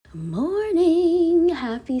Morning,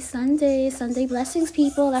 happy Sunday blessings,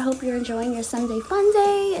 people. I hope you're enjoying your Sunday fun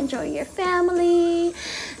day, enjoying your family.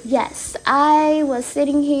 Yes, I was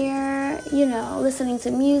sitting here, listening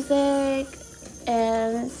to music,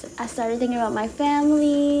 and I started thinking about my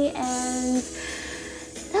family, and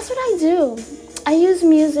that's what I do. I use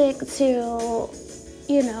music to,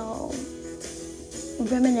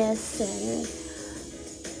 reminisce and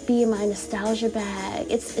be in my nostalgia bag.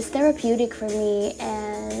 It's therapeutic for me,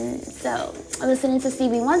 and so I'm listening to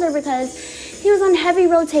Stevie Wonder because he was on heavy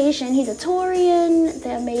rotation. He's a Taurian,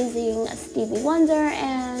 the amazing Stevie Wonder,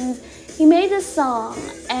 and he made this song,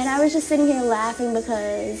 and I was just sitting here laughing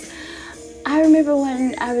because I remember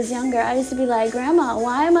when I was younger, I used to be like, Grandma,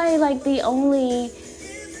 why am I like the only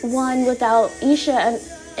one without Isha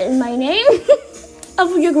in my name?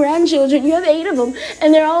 Of your grandchildren, you have 8 of them,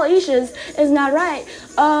 and they're all Ishas. It's not right.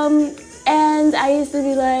 And I used to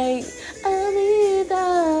be like,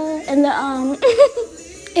 Alita, and the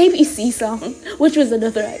ABC song, which was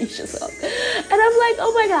another Aisha song. And I'm like,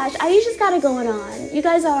 oh my gosh, Aisha's got it going on. You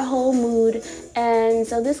guys are a whole mood, and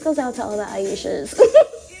so this goes out to all the Aishas,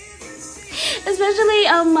 especially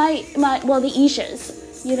the Ishas.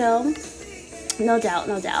 No doubt.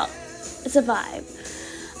 It's a vibe.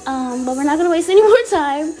 But we're not going to waste any more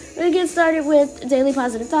time. We're going to get started with Daily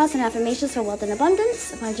Positive Thoughts and Affirmations for Wealth and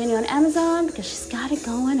Abundance by Jenny on Amazon because she's got it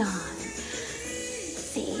going on.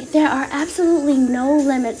 See, there are absolutely no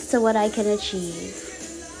limits to what I can achieve.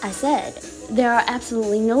 I said, there are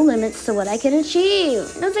absolutely no limits to what I can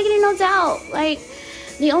achieve. No taking no doubt. Like,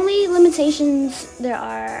 the only limitations there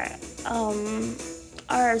are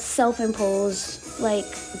self-imposed, like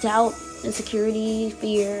doubt, insecurity,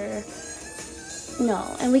 fear. No,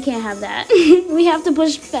 and we can't have that. We have to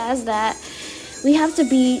push past that. We have to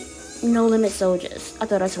be no limit soldiers. I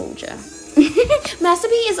thought I told ya. Master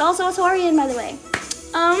P is also a Taurian, by the way.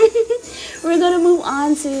 We're gonna move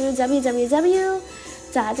on to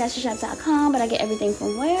www.dashershop.com, but I get everything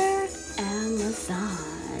from where? Amazon.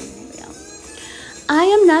 Here we go. I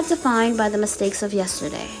am not defined by the mistakes of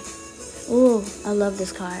yesterday. Ooh, I love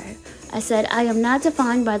this card. I said, I am not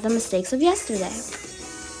defined by the mistakes of yesterday.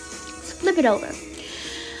 So flip it over.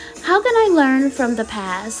 How can I learn from the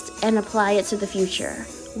past and apply it to the future?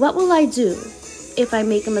 What will I do if I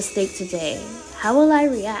make a mistake today? How will I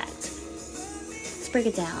react? Let's break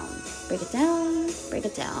it down. Break it down.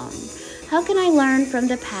 How can I learn from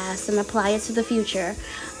the past and apply it to the future?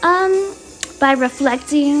 By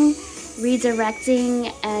reflecting,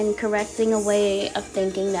 redirecting, and correcting a way of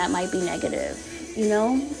thinking that might be negative.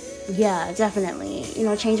 Yeah, definitely.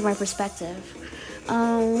 Change my perspective.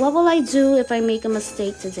 What will I do if I make a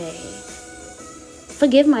mistake today?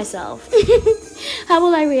 Forgive myself. How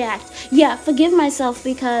will I react? Yeah, forgive myself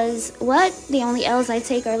because the only L's I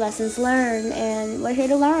take are lessons learned, and we're here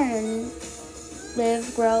to learn,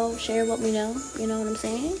 live, grow, share what we know. You know what I'm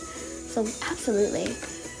saying? So absolutely.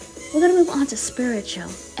 We're going to move on to spiritual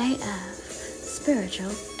AF.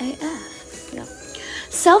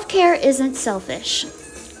 Self-care isn't selfish. I'm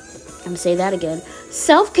going to say that again.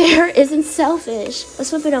 Self-care isn't selfish. Let's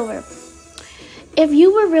flip it over. If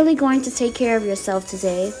you were really going to take care of yourself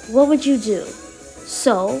today, what would you do?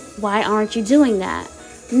 So, why aren't you doing that?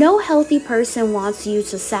 No healthy person wants you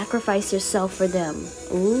to sacrifice yourself for them.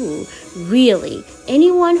 Ooh, really?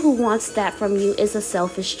 Anyone who wants that from you is a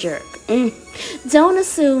selfish jerk. Don't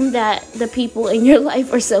assume that the people in your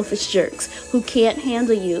life are selfish jerks who can't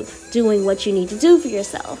handle you doing what you need to do for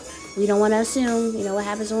yourself. We don't want to assume. You know what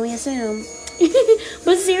happens when we assume.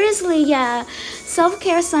 But seriously, yeah.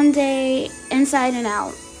 Self-care Sunday, inside and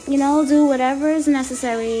out. Do whatever is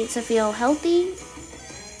necessary to feel healthy,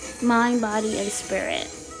 mind, body, and spirit.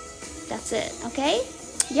 That's it, okay?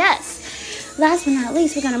 Yes. Last but not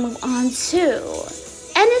least, we're going to move on to...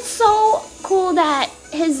 And it's so cool that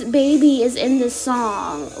his baby is in this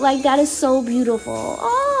song. Like, that is so beautiful.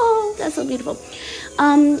 Oh, that's so beautiful.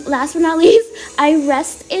 Last but not least, I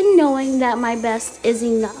rest in knowing that my best is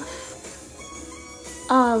enough.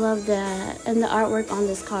 Oh, I love that. And the artwork on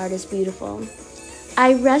this card is beautiful.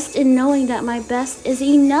 I rest in knowing that my best is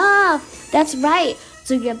enough. That's right.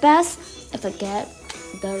 Do your best and forget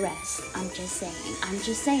the rest. I'm just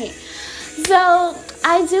saying. So,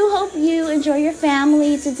 I do hope you enjoy your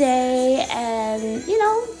family today and,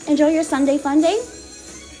 enjoy your Sunday fun day.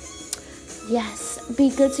 Yes, be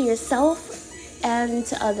good to yourself and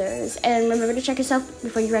to others. And remember to check yourself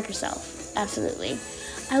before you wreck yourself. Absolutely.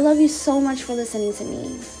 I love you so much for listening to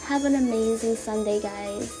me. Have an amazing Sunday,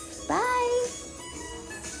 guys.